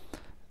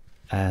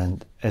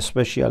 and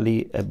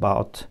especially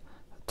about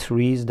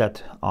trees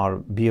that are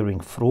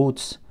bearing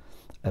fruits,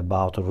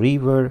 about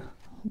river,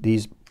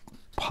 these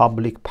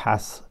public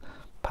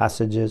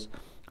passages,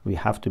 we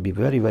have to be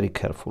very, very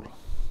careful.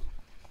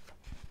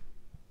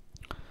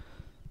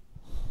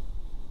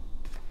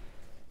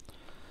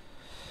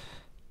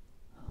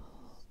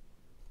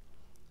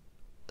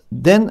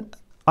 Then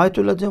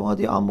Ayatollah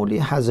Jawadi Amuli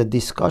has a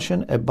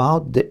discussion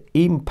about the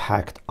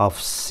impact of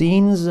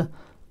sins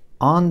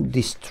on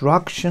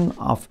destruction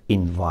of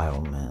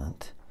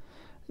environment.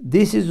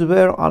 This is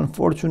where,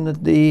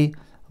 unfortunately,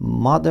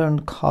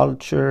 modern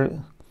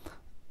culture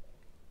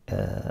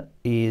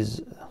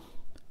is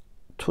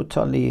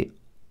totally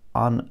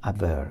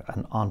unaware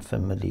and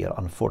unfamiliar,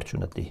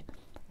 unfortunately.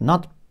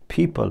 Not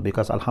people,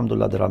 because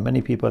alhamdulillah there are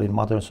many people in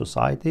modern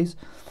societies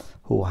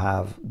who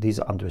have these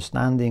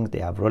understandings, they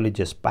have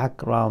religious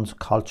backgrounds,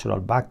 cultural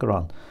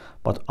background,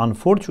 but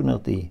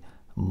unfortunately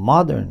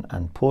modern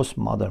and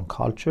postmodern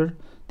culture,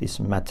 this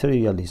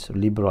materialist,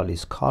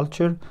 liberalist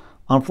culture,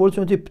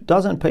 unfortunately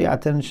doesn't pay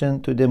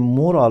attention to the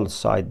moral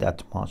side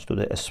that much, to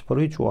the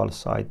spiritual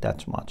side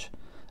that much.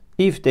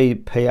 If they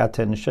pay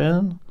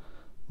attention,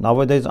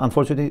 nowadays,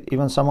 unfortunately,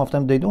 even some of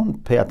them, they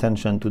don't pay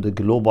attention to the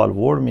global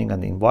warming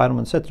and the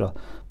environment, etc.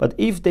 But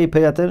if they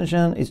pay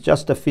attention, it's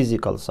just the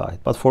physical side.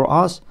 But for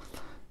us,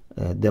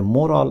 the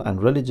moral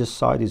and religious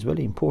side is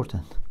very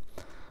important.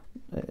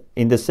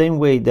 In the same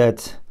way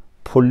that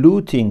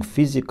polluting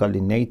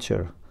physically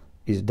nature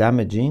is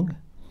damaging,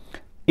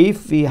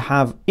 if we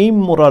have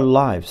immoral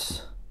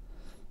lives,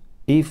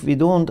 if we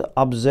don't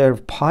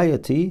observe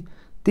piety,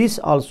 this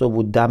also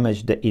would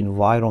damage the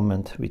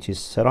environment which is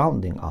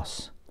surrounding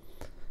us.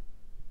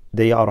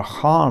 They are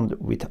harmed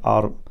with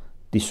our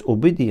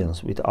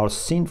disobedience, with our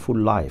sinful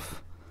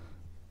life,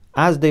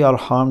 as they are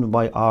harmed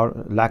by our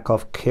lack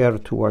of care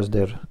towards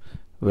their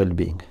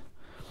well-being.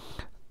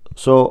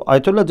 So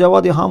Ayatollah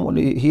Jawadi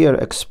Amuli here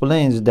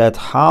explains that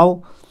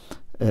how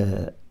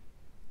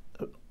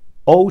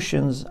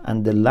oceans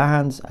and the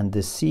lands and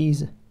the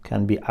seas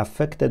can be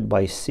affected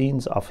by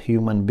sins of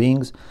human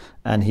beings,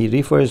 and he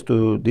refers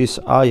to this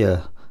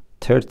ayah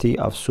 30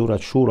 of Surah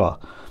Shura.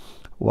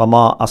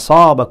 وَمَا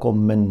أَصَابَكُم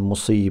مِّن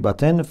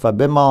مُّصِيبَةٍ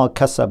فَبِمَا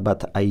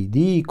كَسَبَتْ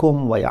أَيْدِيكُمْ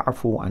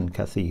وَيَعْفُو عَنْ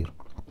كَثِيرٍ.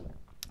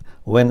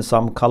 When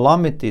some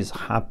calamities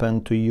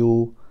happen to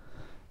you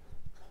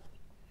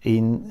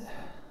in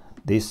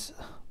this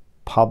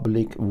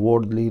public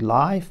worldly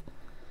life,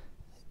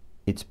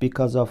 it's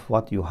because of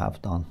what you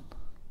have done.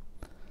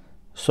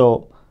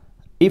 So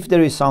if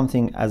there is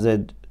something as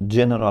a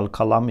general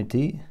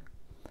calamity,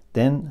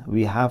 then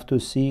we have to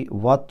see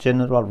what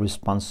general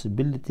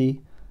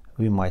responsibility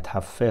we might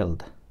have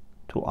failed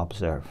to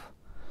observe.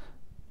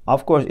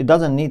 Of course, it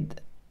doesn't need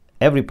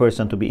every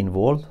person to be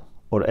involved,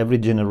 or every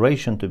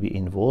generation to be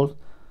involved,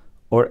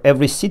 or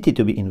every city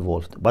to be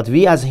involved. But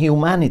we as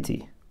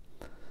humanity,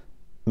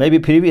 maybe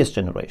previous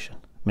generation,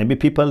 maybe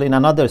people in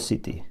another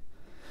city,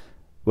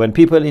 when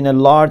people in a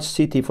large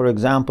city, for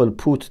example,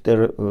 put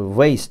their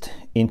waste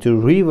into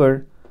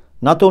river,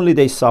 not only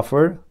they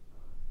suffer,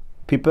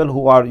 people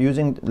who are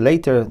using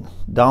later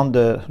down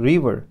the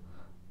river,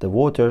 the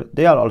water,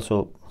 they are also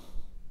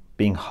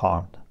being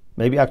harmed.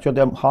 Maybe actually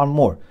they're harmed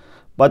more.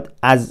 But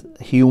as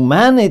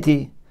humanity,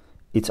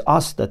 it's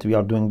us that we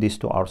are doing this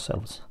to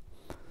ourselves.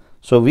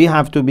 So we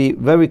have to be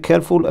very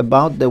careful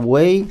about the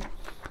way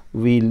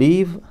we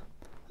live,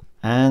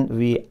 and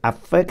we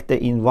affect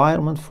the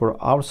environment for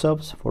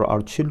ourselves, for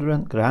our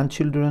children,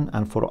 grandchildren,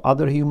 and for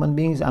other human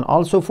beings, and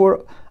also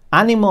for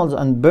animals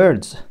and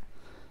birds.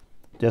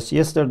 Just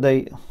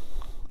yesterday,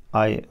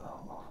 I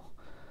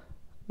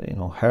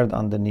heard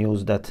on the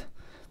news that,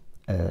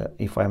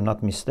 if I'm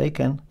not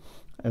mistaken,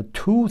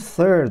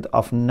 2/3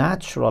 of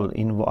natural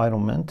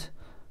environment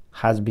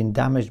has been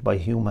damaged by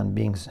human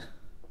beings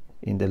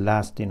in the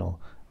last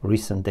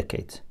recent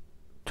decades.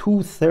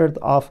 2/3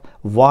 of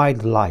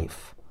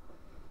wildlife,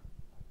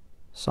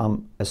 some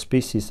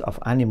species of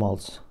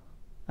animals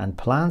and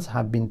plants,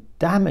 have been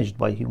damaged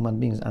by human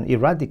beings and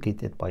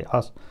eradicated by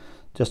us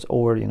just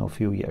over a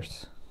few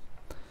years.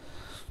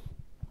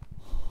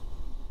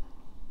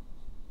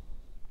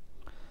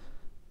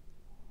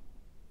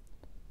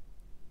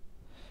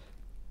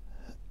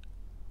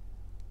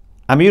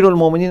 Amir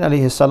al-Mu'minin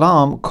alayhi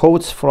salam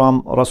quotes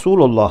from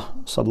Rasulullah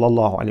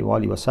sallallahu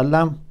alayhi wa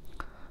sallam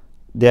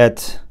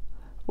that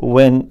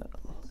when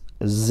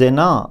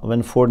zina,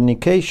 when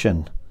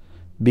fornication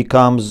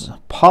becomes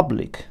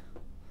public,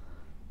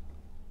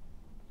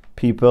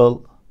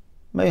 people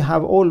may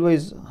have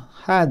always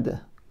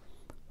had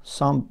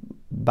some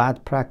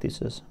bad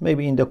practices.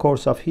 Maybe in the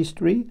course of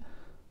history,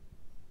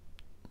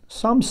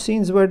 some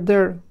sins were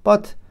there,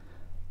 but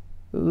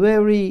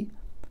very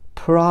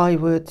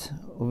private,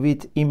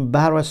 with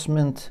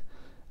embarrassment,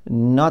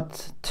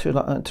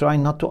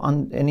 trying not to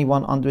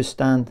anyone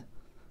understand.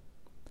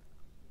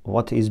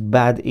 What is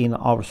bad in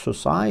our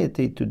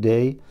society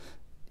today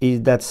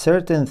is that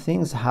certain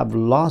things have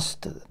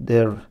lost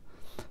their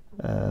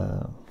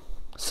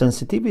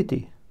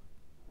sensitivity.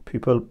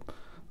 People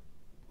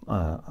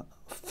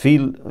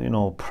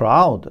feel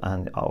proud,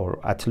 and or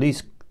at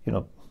least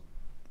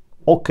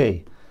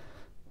okay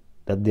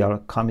that they are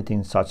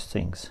committing such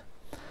things.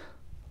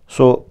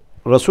 So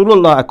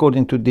Rasulullah,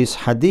 according to this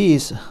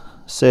hadith,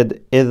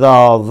 said,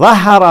 إِذَا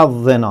ظَهَرَ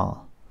الزِّنَا,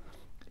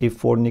 if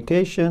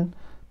fornication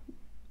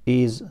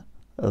is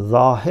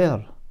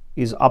zahir,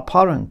 is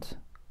apparent,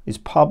 is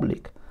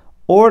public,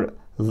 or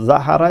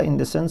zahara in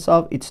the sense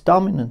of it's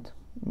dominant,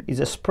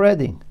 is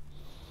spreading,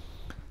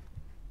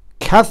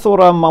 كَثُرَ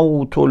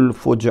مَوْتُ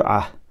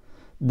الْفُجْعَةِ,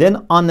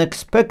 then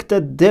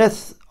unexpected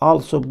death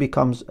also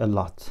becomes a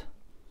lot.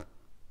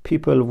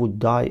 People would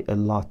die a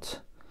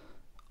lot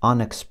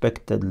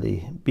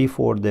unexpectedly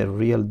before their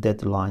real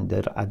deadline,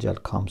 their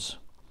ajal comes.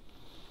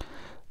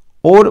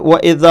 Or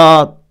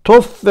وَإِذَا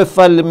طُفِّفَ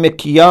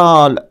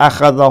الْمِكْيَالِ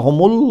أَخَذَهُمُ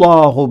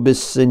اللَّهُ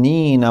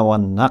بِالسِّنِينَ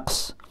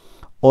وَالنَّقْصِ,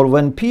 or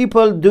when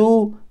people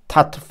do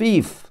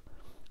tatfif,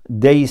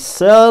 they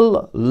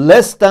sell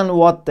less than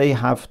what they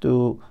have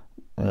to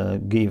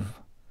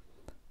give.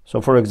 So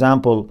for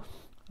example,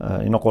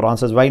 Quran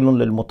says وَيْلٌ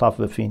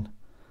لِلْمُطَفِّفِينَ.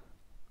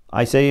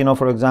 I say,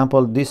 for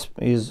example, this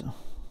is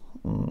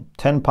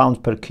 10 pounds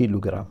per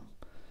kilogram,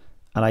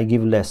 and I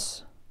give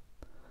less.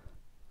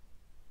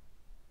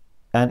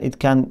 And it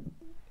can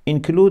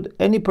include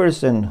any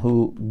person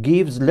who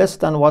gives less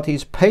than what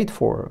he's paid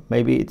for.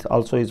 Maybe it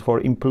also is for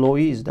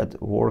employees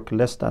that work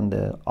less than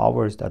the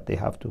hours that they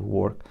have to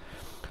work.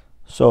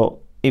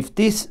 So if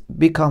this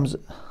becomes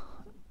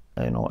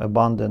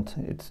abundant,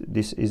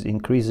 this is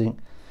increasing,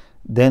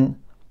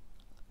 then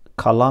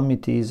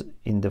calamities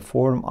in the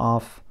form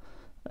of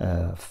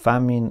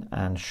famine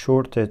and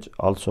shortage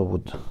also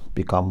would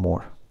become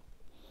more.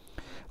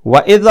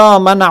 وَإِذَا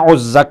مَنَعُوا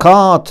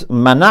الزَّكَاةِ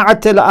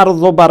مَنَعَتِ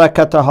الْأَرْضُ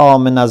بَرَكَتَهَا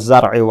مِنَ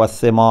الزَّرْعِ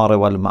وَالثِّمَارِ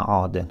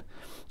وَالْمَعَادِنِ.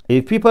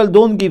 If people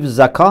don't give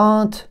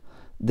zakat,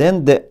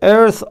 then the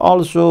earth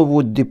also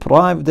would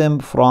deprive them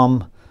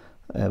from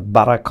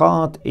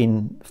barakat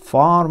in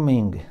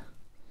farming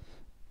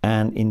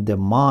and in the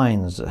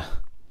mines.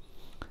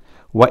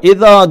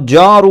 وَإِذَا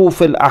جَارُوا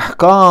فِي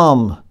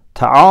الْأَحْكَامِ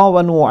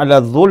تعاونوا على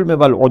الظلم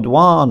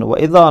والعدوان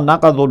وإذا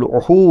نقضوا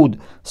العهود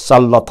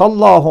سلط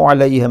الله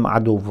عليهم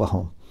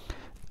عدوهم.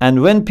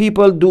 And when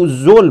people do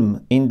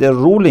zulm in the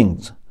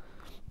rulings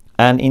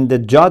and in the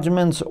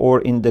judgments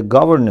or in the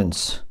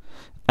governance,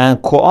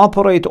 and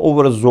cooperate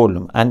over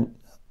zulm and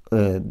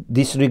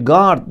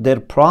disregard their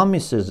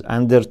promises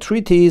and their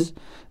treaties,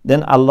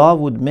 then Allah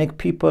would make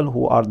people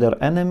who are their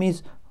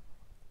enemies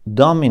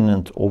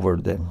dominant over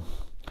them.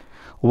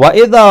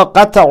 وَإِذَا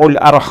قَطَعُوا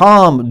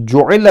الْأَرْحَامِ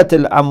جُعِلَتِ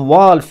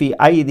الْأَمْوَالِ فِي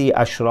أَيْدِي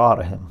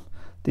أَشْرَارِهِمْ.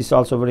 This is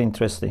also very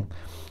interesting.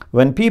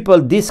 When people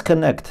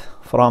disconnect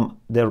from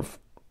their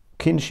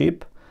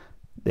kinship,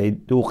 they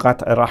do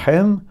قَطْعِ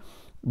رَحِم,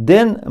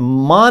 then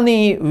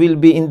money will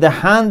be in the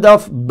hand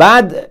of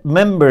bad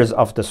members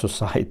of the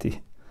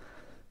society.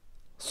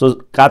 So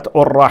قَطْعُ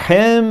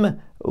الرَّحِم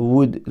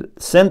would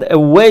send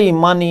away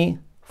money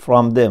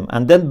from them,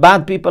 and then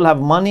bad people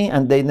have money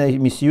and they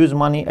misuse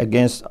money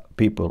against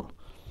people.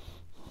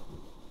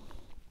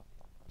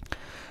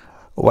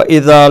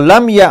 وإذا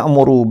لم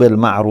يأمروا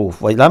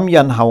بالمعروف ولم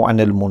ينهوا عن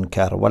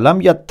المنكر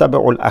ولم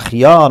يتبعوا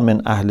الأخيار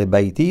من أهل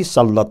بيتي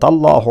سلط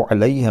الله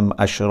عليهم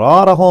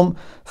أشرارهم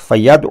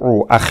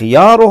فيدعوا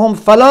أخيارهم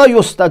فلا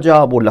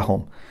يستجاب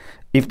لهم.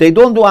 If they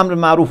don't do Amr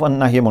al-Ma'ruf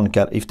and Nahy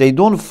Munkar, if they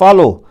don't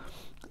follow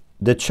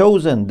the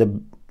chosen,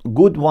 the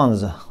good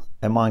ones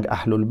among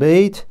Ahlul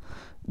Bayt,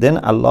 then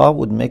Allah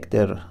would make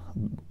their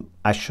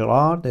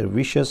ashrar, their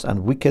vicious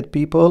and wicked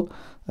people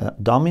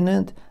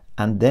dominant,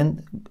 and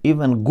then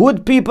even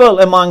good people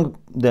among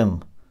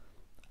them,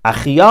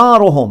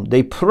 akhyaruhum,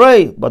 they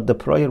pray, but the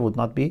prayer would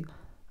not be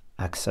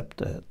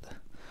accepted.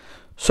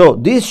 So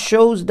this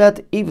shows that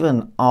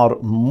even our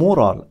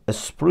moral,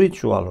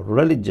 spiritual,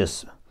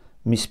 religious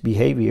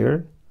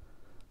misbehavior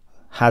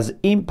has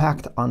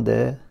impact on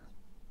the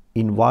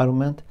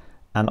environment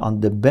and on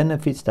the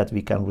benefits that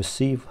we can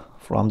receive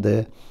from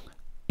the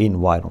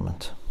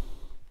environment.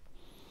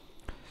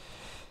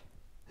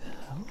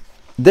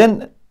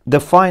 Then the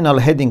final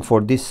heading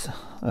for this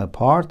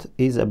part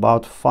is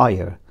about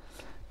fire.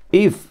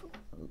 If,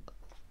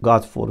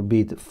 God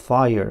forbid,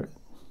 fire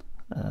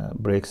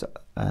breaks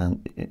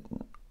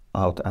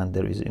out and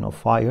there is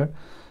fire,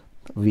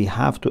 we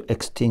have to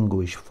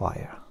extinguish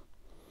fire.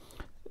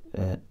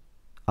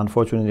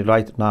 Unfortunately,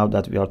 right now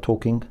that we are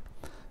talking,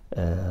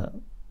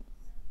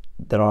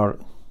 there are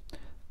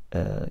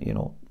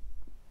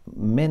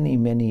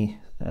many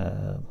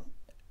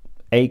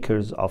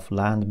acres of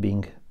land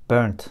being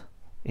burnt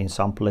in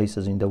some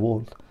places in the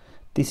world.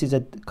 This is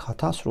a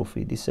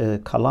catastrophe, this is a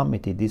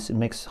calamity. This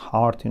makes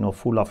heart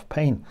full of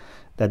pain,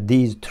 that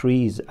these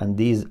trees and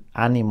these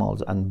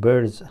animals and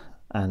birds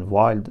and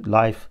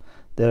wildlife,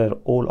 they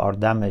all are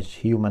damaged.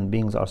 Human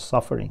beings are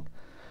suffering.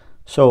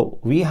 So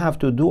we have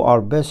to do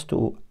our best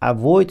to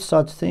avoid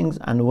such things,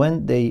 and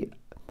when they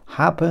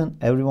happen,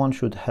 everyone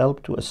should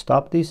help to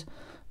stop this,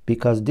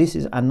 because this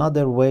is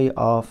another way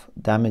of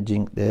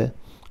damaging the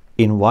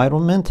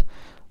environment.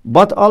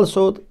 But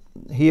also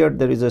here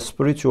there is a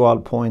spiritual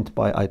point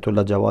by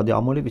Ayatollah Jawadi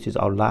Amuli, which is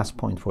our last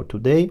point for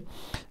today,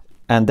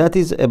 and that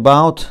is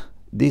about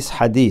this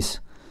hadith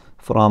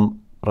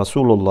from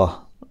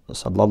Rasulullah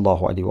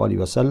sallallahu alaihi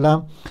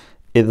wasallam: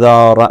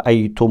 إذا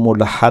رأيتم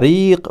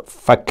الحريق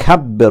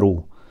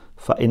فكبروا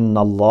فإن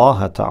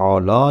الله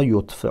تعالى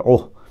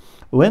يطفئه.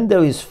 When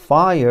there is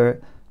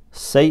fire,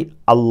 say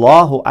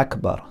Allahu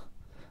Akbar,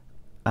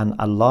 and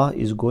Allah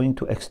is going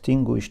to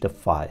extinguish the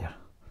fire.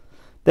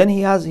 Then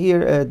he has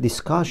here a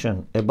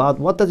discussion about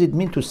what does it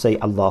mean to say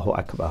Allahu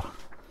Akbar.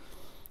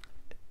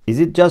 Is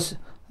it just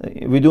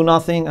we do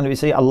nothing and we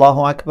say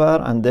Allahu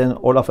Akbar and then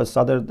all of a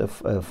sudden the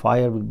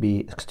fire will be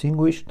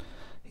extinguished?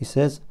 He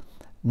says,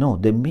 no,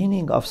 the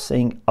meaning of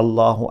saying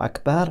Allahu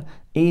Akbar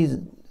is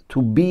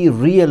to be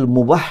real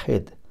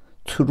muwahhid,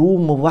 true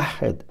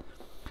muwahhid.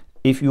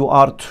 If you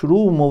are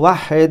true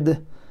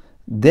muwahhid,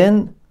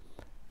 then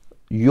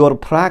your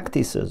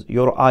practices,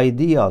 your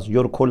ideas,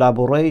 your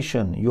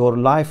collaboration, your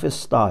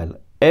lifestyle,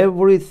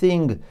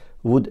 everything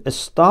would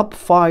stop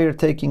fire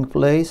taking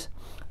place.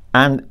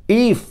 And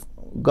if,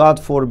 God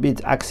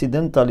forbid,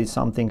 accidentally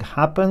something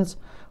happens,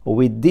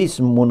 with this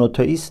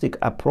monotheistic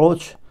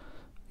approach,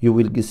 you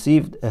will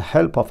receive the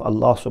help of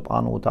Allah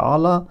subhanahu wa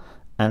ta'ala,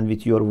 and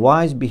with your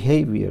wise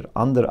behavior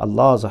under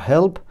Allah's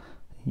help,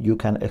 you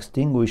can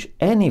extinguish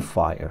any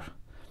fire,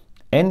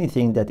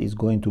 anything that is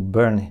going to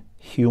burn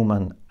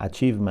human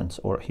achievements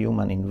or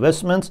human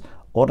investments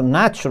or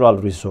natural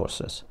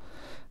resources.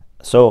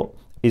 So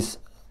it's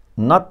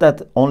not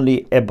that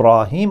only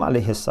Ibrahim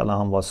alayhi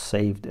salam was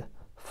saved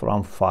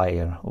from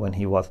fire when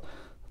he was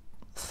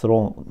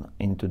thrown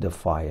into the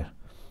fire.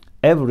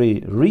 Every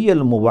real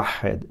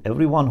muwahhid,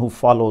 everyone who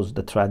follows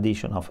the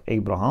tradition of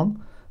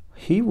Abraham,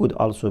 he would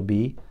also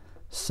be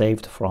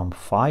saved from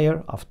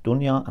fire of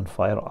dunya and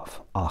fire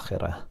of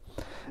akhirah.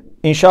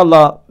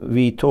 Inshallah,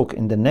 we talk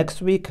in the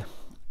next week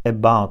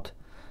about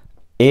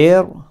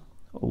air,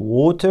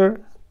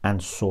 water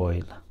and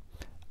soil.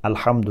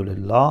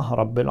 Alhamdulillah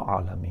Rabbil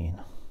Alameen.